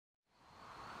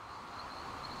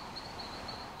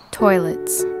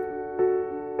Toilets.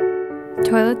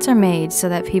 Toilets are made so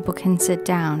that people can sit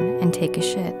down and take a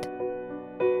shit.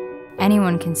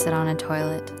 Anyone can sit on a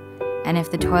toilet, and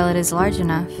if the toilet is large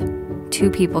enough,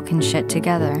 2 people can shit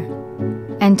together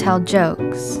and tell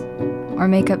jokes, or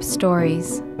make up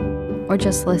stories, or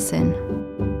just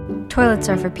listen. Toilets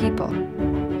are for people,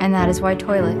 and that is why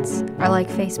toilets are like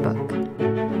Facebook,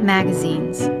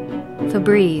 magazines,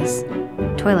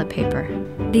 Febreze, toilet paper.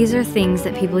 These are things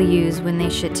that people use when they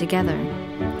shit together,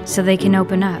 so they can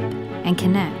open up and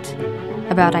connect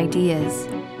about ideas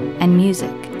and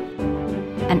music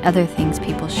and other things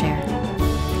people share.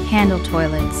 Handle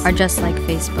toilets are just like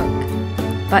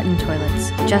Facebook. Button toilets,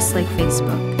 just like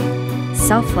Facebook.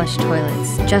 Self-flush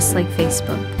toilets, just like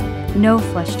Facebook.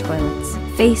 No-flush toilets,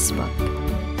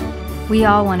 Facebook. We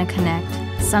all want to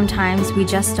connect. Sometimes we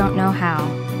just don't know how.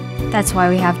 That's why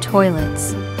we have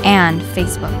toilets and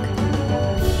Facebook.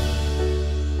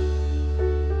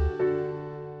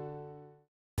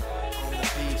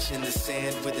 In the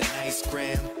sand with an ice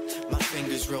gram, my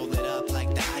fingers roll it up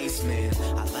like the Iceman.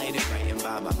 I light it right in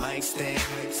by my mic stand,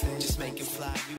 just make it fly.